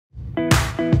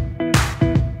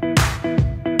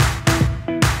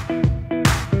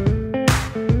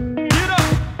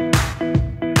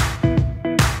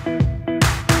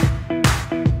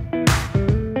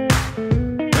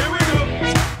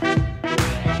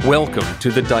Welcome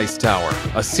to the Dice Tower,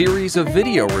 a series of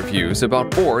video reviews about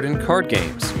board and card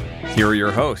games. Here are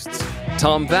your hosts,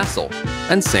 Tom Vasel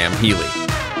and Sam Healey.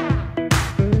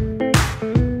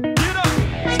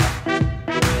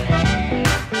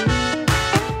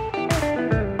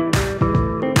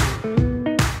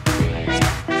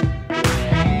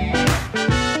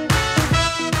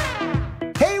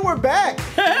 Hey, we're back!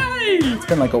 Hey! It's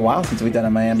been like a while since we've done a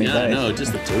Miami Yeah, Dice. I know,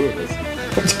 just the two of us.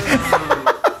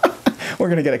 We're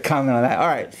going to get a comment on that. All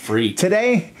right. Freak.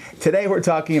 Today we're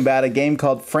talking about a game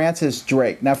called Francis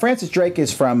Drake. Now, Francis Drake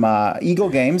is from Eagle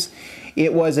Games.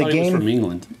 It was a He game... was from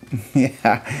England.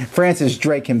 Yeah, Francis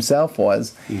Drake himself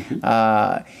was. It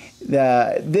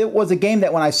was a game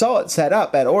that when I saw it set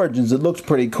up at Origins, it looked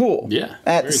pretty cool. Yeah,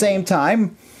 At the same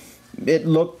time, it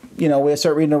looked, we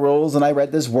started reading the rules, and I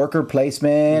read this worker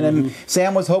placement, and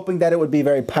Sam was hoping that it would be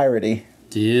very piratey.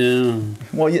 Yeah.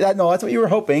 Well, no, that's what you were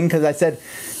hoping, because I said...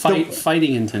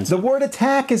 Fighting intensity. The word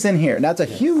attack is in here. And that's a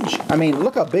huge... I mean,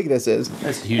 look how big this is.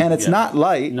 That's huge. And it's not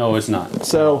light. No, it's not.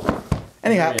 So,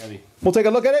 anyhow, Very heavy. we'll take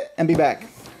a look at it and be back.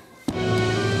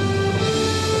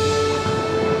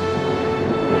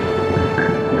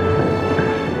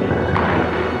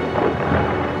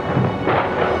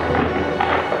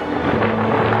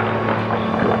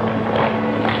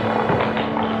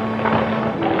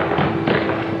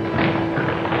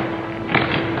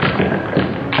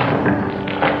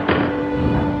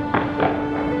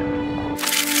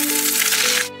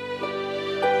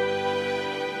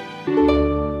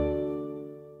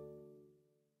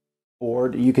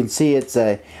 Board. You can see it's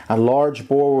a large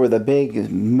board with a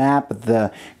big map of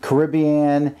the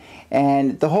Caribbean,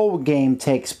 and the whole game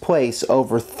takes place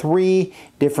over 3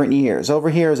 different years.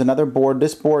 Over here is another board.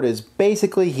 This board is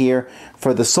basically here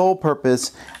for the sole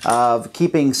purpose of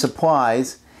keeping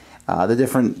supplies, the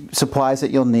different supplies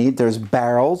that you'll need. There's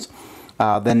barrels.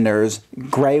 Then there's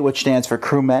gray, which stands for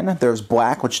crewmen. There's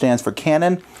black, which stands for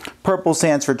cannon. Purple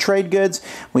stands for trade goods.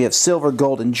 We have silver,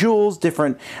 gold, and jewels,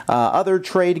 different other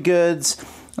trade goods,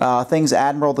 things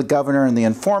Admiral, the Governor, and the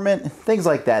Informant, things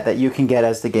like that you can get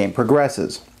as the game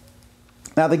progresses.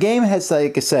 Now the game has,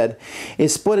 like I said,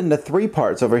 is split into 3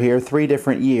 parts over here, 3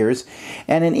 different years,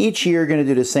 and in each year you're going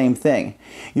to do the same thing.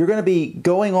 You're going to be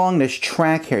going along this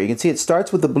track here. You can see it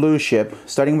starts with the blue ship,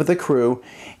 starting with the crew,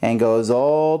 and goes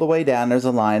all the way down. There's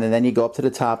a line, and then you go up to the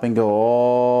top and go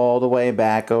all the way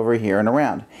back over here and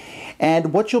around.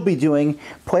 And what you'll be doing,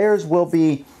 players will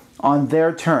be on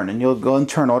their turn, and you'll go in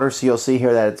turn order, so you'll see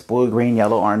here that it's blue, green,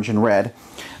 yellow, orange, and red.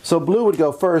 So blue would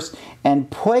go first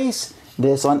and place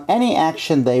this on any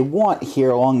action they want here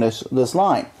along this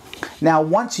line. Now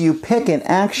once you pick an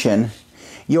action,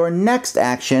 your next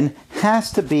action has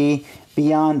to be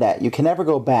beyond that. You can never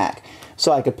go back.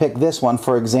 So I could pick this one,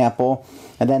 for example,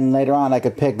 and then later on I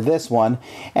could pick this one,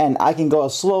 and I can go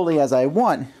as slowly as I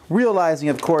want, realizing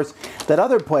of course that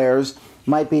other players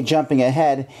might be jumping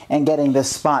ahead and getting the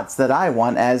spots that I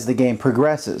want as the game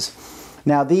progresses.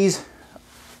 Now these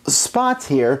spots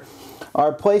here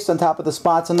are placed on top of the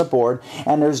spots on the board,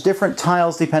 and there's different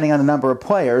tiles depending on the number of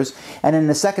players, and in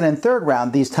the second and third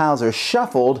round these tiles are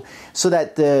shuffled so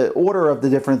that the order of the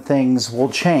different things will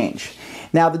change.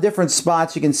 Now the different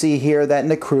spots you can see here, that in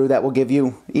the crew, that will give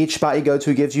you, each spot you go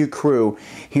to gives you crew.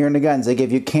 Here in the guns they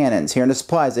give you cannons. Here in the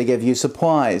supplies they give you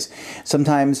supplies.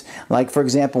 Sometimes, like for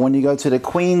example, when you go to the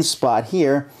queen spot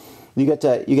here, you get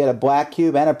a black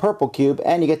cube and a purple cube,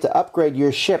 and you get to upgrade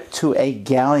your ship to a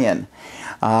galleon.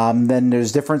 Then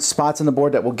there's different spots on the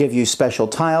board that will give you special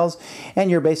tiles, and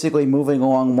you're basically moving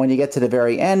along. When you get to the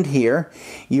very end here,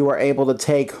 you are able to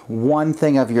take one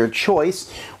thing of your choice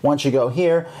once you go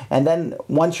here, and then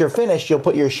once you're finished, you'll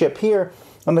put your ship here,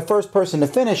 and the first person to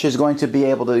finish is going to be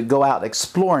able to go out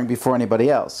exploring before anybody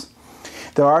else.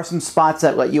 There are some spots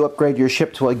that let you upgrade your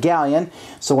ship to a galleon,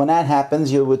 so when that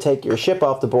happens, you would take your ship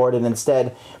off the board and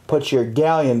instead put your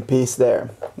galleon piece there.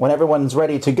 When everyone's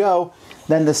ready to go,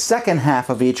 then the second half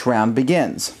of each round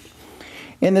begins.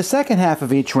 In the second half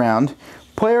of each round,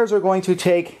 players are going to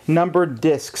take numbered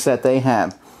discs that they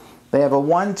have. They have a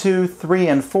 1, 2, 3,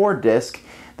 and 4 disc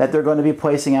that they're going to be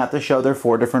placing out to show their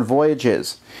 4 different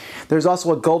voyages. There's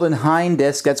also a golden hind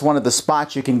disc. That's one of the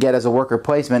spots you can get as a worker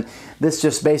placement. This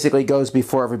just basically goes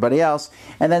before everybody else.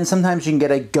 And then sometimes you can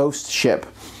get a ghost ship.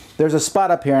 There's a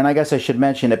spot up here, and I guess I should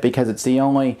mention it because it's the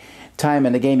only time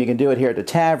in the game you can do it here at the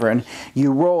tavern.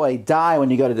 You roll a die when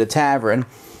you go to the tavern,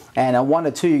 and a 1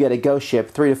 to 2 you get a ghost ship,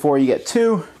 3 to 4 you get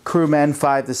 2 crewmen,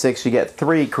 5 to 6 you get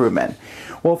 3 crewmen.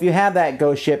 Well, if you have that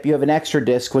ghost ship, you have an extra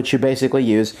disc which you basically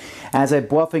use as a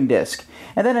bluffing disc.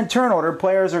 And then in turn order,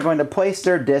 players are going to place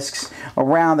their discs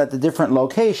around at the different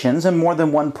locations, and more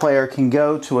than one player can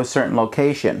go to a certain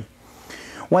location.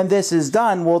 When this is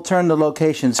done, we'll turn the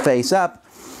locations face up,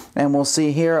 and we'll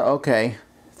see here, okay,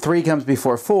 3 comes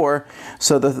before 4,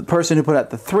 so the person who put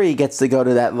out the 3 gets to go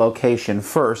to that location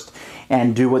first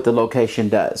and do what the location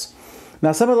does.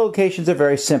 Now, some of the locations are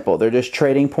very simple. They're just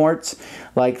trading ports,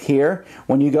 like here.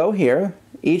 When you go here,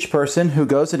 each person who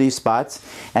goes to these spots,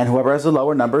 and whoever has the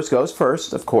lower numbers goes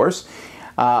first, of course,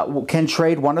 can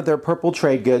trade one of their purple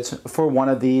trade goods for one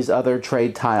of these other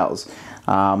trade tiles,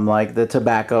 like the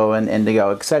tobacco and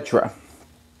indigo, etc.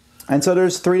 And so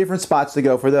there's 3 different spots to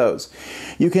go for those.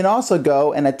 You can also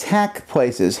go and attack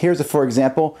places. Here's, for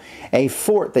example, a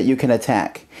fort that you can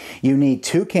attack. You need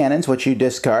 2 cannons, which you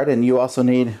discard, and you also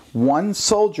need 1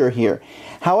 soldier here.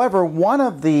 However, one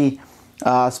of the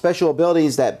special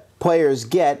abilities that players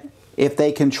get if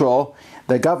they control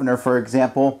the governor, for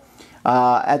example,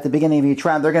 at the beginning of each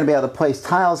round, they're going to be able to place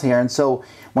tiles here. And so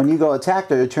when you go attack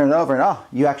there, you turn it over, and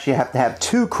you actually have to have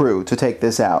 2 crew to take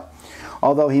this out.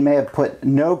 Although he may have put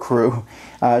no crew,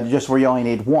 just where you only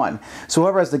need 1. So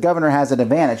whoever has the governor has an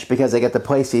advantage because they get to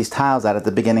place these tiles out at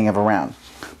the beginning of a round.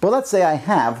 But let's say I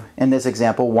have, in this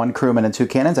example, 1 crewman and 2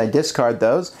 cannons. I discard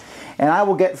those, and I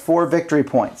will get 4 victory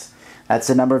points. That's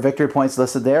the number of victory points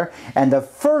listed there. And the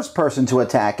first person to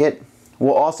attack it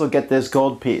will also get this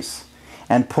gold piece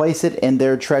and place it in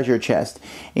their treasure chest.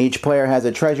 Each player has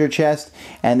a treasure chest,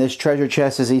 and this treasure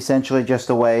chest is essentially just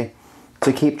a way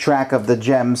to keep track of the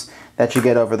gems that you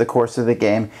get over the course of the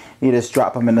game. You just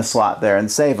drop them in the slot there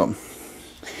and save them.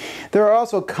 There are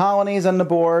also colonies on the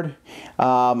board.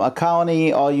 A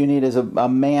colony, all you need is a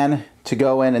man to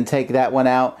go in and take that one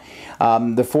out.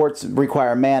 The forts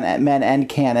require men and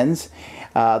cannons.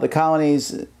 The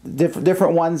colonies,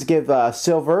 different ones give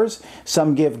silvers,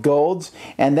 some give golds,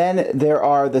 and then there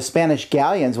are the Spanish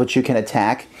galleons, which you can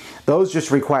attack. Those just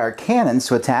require cannons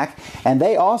to attack, and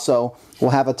they also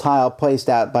will have a tile placed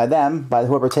out by them, by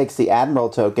whoever takes the Admiral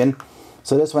token.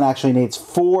 So this one actually needs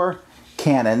 4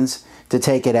 cannons to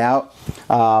take it out.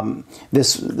 Over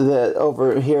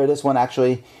here, this one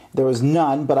actually, there was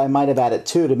none, but I might have added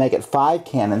 2 to make it 5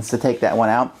 cannons to take that one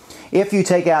out. If you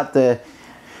take out the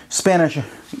Spanish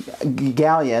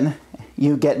galleon,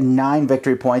 you get 9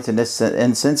 victory points in this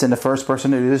instance, and the first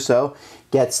person to do so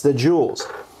gets the jewels.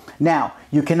 Now,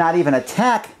 you cannot even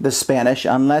attack the Spanish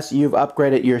unless you've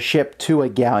upgraded your ship to a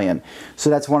galleon.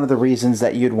 So that's one of the reasons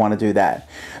that you'd want to do that.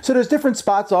 So there's different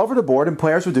spots all over the board, and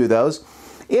players will do those.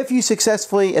 If you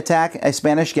successfully attack a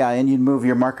Spanish galleon, you'd move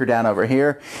your marker down over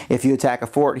here. If you attack a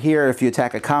fort here, if you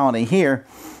attack a colony here,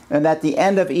 and at the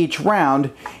end of each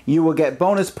round, you will get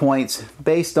bonus points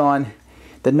based on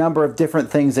the number of different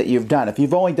things that you've done. If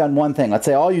you've only done one thing, let's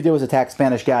say all you do is attack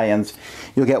Spanish galleons,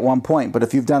 you'll get 1 point. But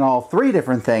if you've done all 3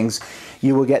 different things,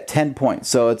 you will get 10 points.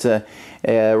 So it's a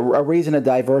reason to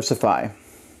diversify.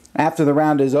 After the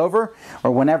round is over,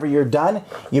 or whenever you're done,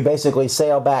 you basically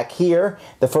sail back here.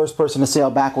 The first person to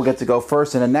sail back will get to go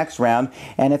first in the next round.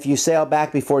 And if you sail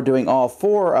back before doing all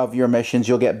 4 of your missions,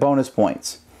 you'll get bonus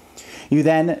points. You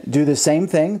then do the same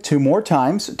thing 2 more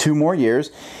times, 2 more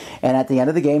years, and at the end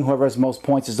of the game, whoever has the most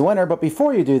points is the winner. But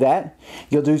before you do that,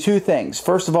 you'll do 2 things.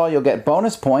 First of all, you'll get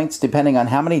bonus points depending on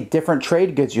how many different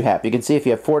trade goods you have. You can see if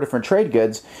you have 4 different trade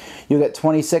goods, you'll get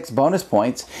 26 bonus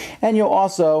points, and you'll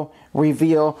also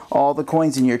reveal all the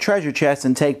coins in your treasure chest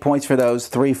and take points for those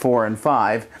 3, 4, and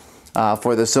 5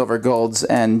 for the silver, golds,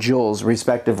 and jewels,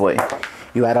 respectively.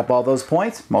 You add up all those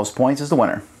points, most points is the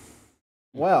winner.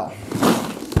 Well,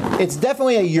 it's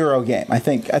definitely a Euro game, I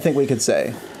think we could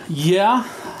say. Yeah,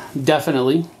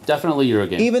 definitely Euro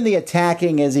game. Even the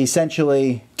attacking is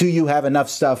essentially, do you have enough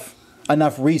stuff,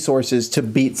 enough resources to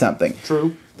beat something?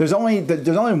 True. There's only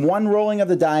one rolling of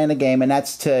the die in the game, and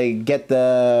that's to get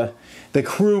the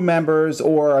crew members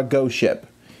or a ghost ship.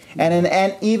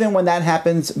 And even when that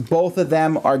happens, both of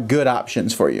them are good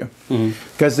options for you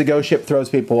because the ghost ship throws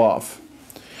people off.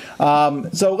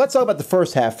 So let's talk about the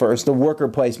first half first, the worker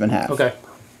placement half. Okay.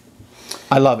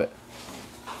 I love it.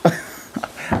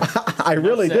 I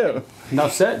really do.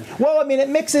 Enough said. Well, I mean, it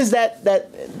mixes that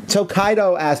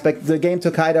Tokaido aspect, the game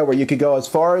Tokaido, where you could go as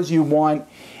far as you want,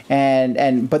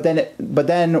 but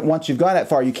then once you've gone that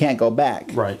far, you can't go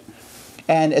back. Right.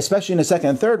 And especially in the second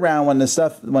and third round, when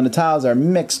the tiles are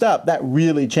mixed up, that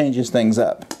really changes things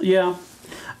up. Yeah.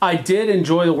 I did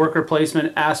enjoy the worker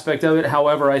placement aspect of it.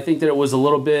 However, I think that it was a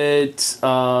little bit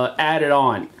added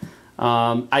on.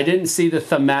 I didn't see the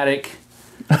thematic.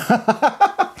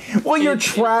 Well, you're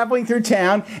traveling through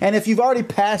town, and if you've already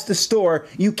passed the store,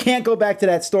 you can't go back to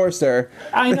that store, sir.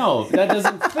 I know that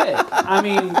doesn't fit. I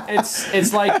mean,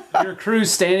 it's like your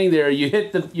crew's standing there. You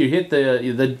hit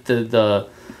the.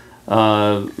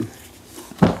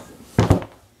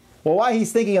 Well, while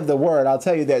he's thinking of the word, I'll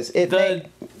tell you this: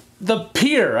 The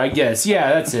pier, I guess.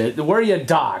 Yeah, that's it. Where you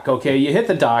dock, okay? You hit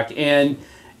the dock, and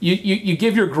you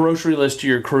give your grocery list to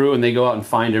your crew, and they go out and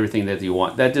find everything that you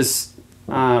want. That just,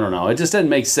 I don't know. It just doesn't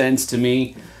make sense to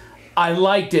me. I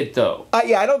liked it, though.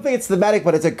 Yeah, I don't think it's thematic,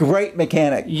 but it's a great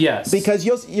mechanic. Yes. Because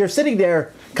you're sitting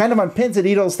there kind of on pins and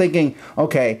needles thinking,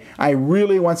 okay, I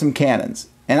really want some cannons.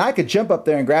 And I could jump up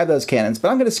there and grab those cannons, but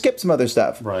I'm going to skip some other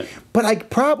stuff. Right. But I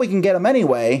probably can get them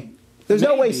anyway. There's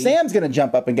no way Sam's going to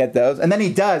jump up and get those. And then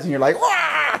he does, and you're like,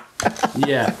 wah!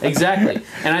 Yeah, exactly.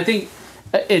 And I think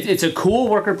it's a cool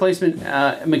worker placement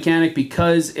mechanic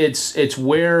because it's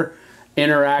where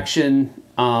interaction,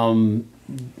 cutting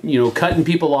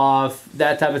people off,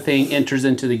 that type of thing enters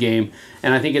into the game.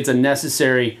 And I think it's a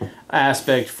necessary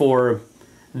aspect for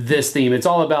this theme. It's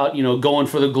all about, going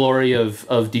for the glory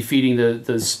of defeating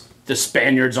the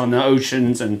Spaniards on the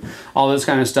oceans and all this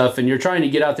kind of stuff. And you're trying to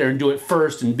get out there and do it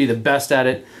first and be the best at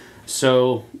it.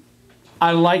 So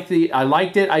I liked it.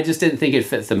 I just didn't think it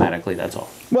fit thematically, that's all.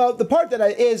 Well, the part that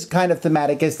is kind of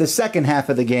thematic is the second half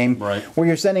of the game, right, where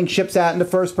you're sending ships out and the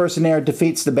first person there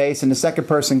defeats the base and the second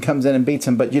person comes in and beats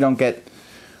them, but you don't get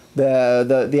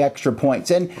the extra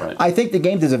points. And right. I think the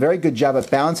game does a very good job of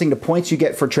balancing the points you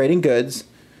get for trading goods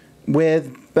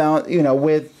with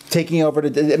taking over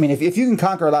I mean, if you can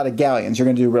conquer a lot of galleons, you're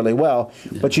going to do really well,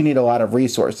 but you need a lot of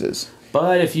resources.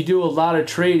 But if you do a lot of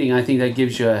trading, I think that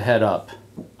gives you a head up.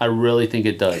 I really think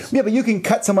it does. Yeah, but you can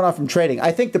cut someone off from trading.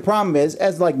 I think the problem is,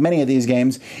 as like many of these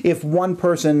games, if one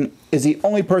person is the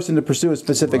only person to pursue a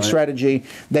specific strategy,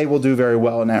 they will do very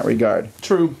well in that regard.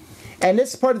 True. And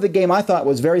this part of the game I thought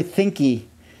was very thinky,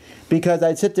 because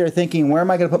I'd sit there thinking, where am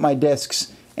I going to put my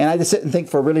discs? And I just sit and think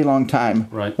for a really long time.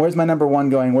 Right. Where's my number one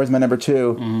going? Where's my number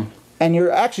two? Mm-hmm. And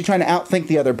you're actually trying to outthink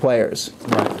the other players.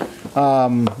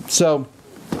 Right. So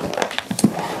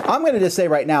I'm going to just say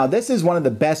right now, this is one of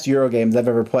the best Euro games I've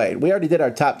ever played. We already did our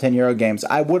top 10 Euro games.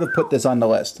 I would have put this on the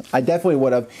list. I definitely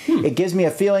would have. It gives me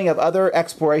a feeling of other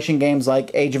exploration games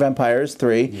like Age of Empires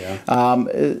 3. Yeah.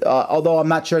 Although I'm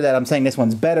not sure that I'm saying this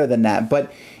one's better than that.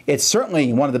 But it's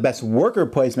certainly one of the best worker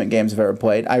placement games I've ever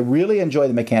played. I really enjoy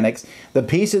the mechanics. The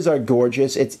pieces are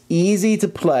gorgeous. It's easy to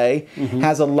play.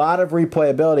 Has a lot of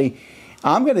replayability.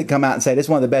 I'm going to come out and say this is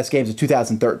one of the best games of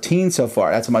 2013 so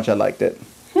far. That's how much I liked it.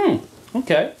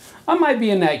 Okay. I might be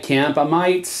in that camp. I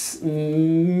might. I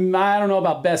don't know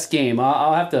about best game.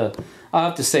 I'll have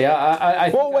to say.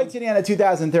 We'll wait till the end of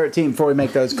 2013 before we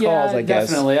make those calls. I guess.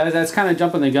 Definitely. That's kind of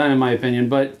jumping the gun in my opinion,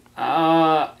 but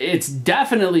it's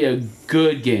definitely a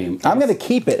good game. I'm going to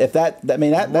keep it. If that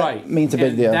right. means a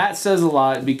big deal. That says a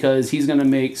lot because he's going to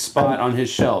make spot on his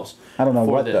shelves. I don't know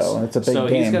what this. Though. It's a big game. So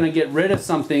he's going to get rid of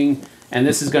something, and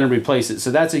this is going to replace it.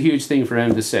 So that's a huge thing for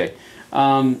him to say.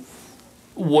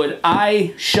 Would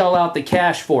I shell out the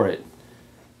cash for it?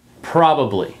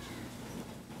 Probably.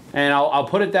 And I'll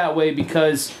put it that way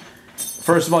because,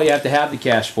 first of all, you have to have the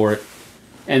cash for it.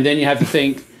 And then you have to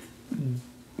think,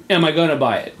 am I going to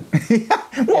buy it?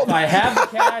 If I have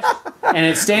the cash and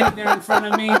it's standing there in front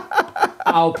of me,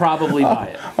 I'll probably buy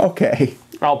it. Okay.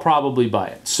 I'll probably buy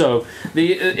it. So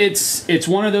it's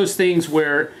one of those things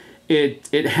where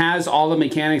it has all the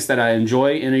mechanics that I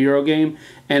enjoy in a Euro game,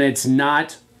 and it's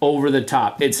not over the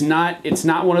top. It's not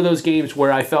one of those games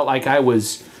where I felt like I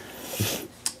was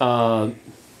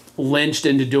lynched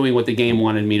into doing what the game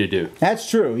wanted me to do. That's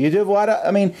true. You do have a lot of. I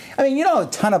mean, you don't have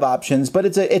a ton of options, but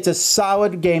it's a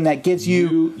solid game that gives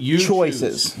you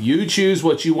choices. You choose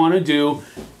what you want to do,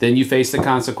 then you face the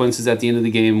consequences at the end of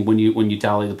the game when you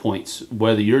tally the points,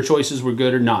 whether your choices were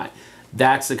good or not.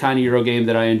 That's the kind of Euro game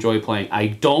that I enjoy playing. I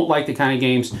don't like the kind of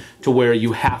games to where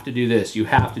you have to do this, you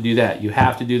have to do that, you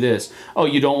have to do this. Oh,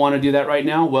 you don't want to do that right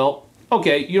now? Well,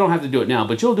 okay, you don't have to do it now,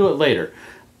 but you'll do it later.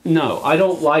 No, I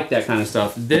don't like that kind of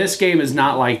stuff. This game is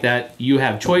not like that. You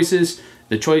have choices.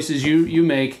 The choices you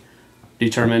make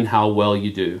determine how well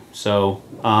you do. So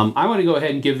I'm going to go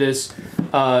ahead and give this 2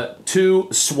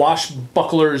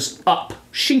 swashbucklers up.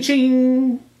 Shing,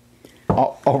 shing.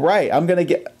 All right,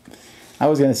 I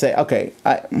was going to say, okay.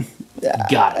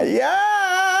 Got it.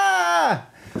 Yeah!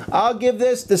 I'll give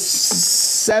this the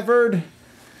severed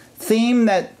theme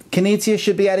that Knizia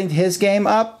should be adding to his game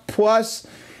up, plus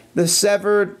the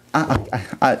severed...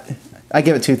 I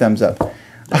give it 2 thumbs up.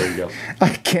 There you go. I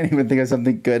can't even think of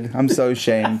something good. I'm so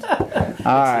ashamed. All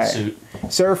right.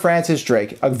 Sir Francis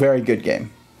Drake, a very good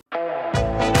game.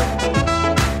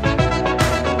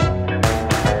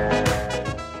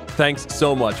 Thanks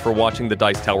so much for watching the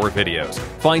Dice Tower videos.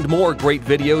 Find more great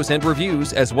videos and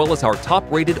reviews, as well as our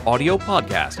top-rated audio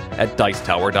podcast at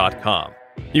Dicetower.com.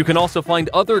 You can also find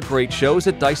other great shows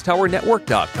at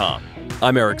DicetowerNetwork.com.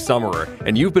 I'm Eric Summerer,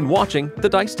 and you've been watching The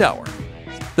Dice Tower.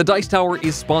 The Dice Tower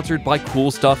is sponsored by Cool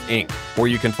Stuff Inc., where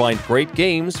you can find great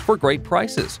games for great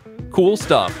prices. Cool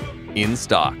stuff in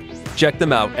stock. Check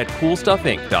them out at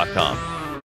coolstuffinc.com.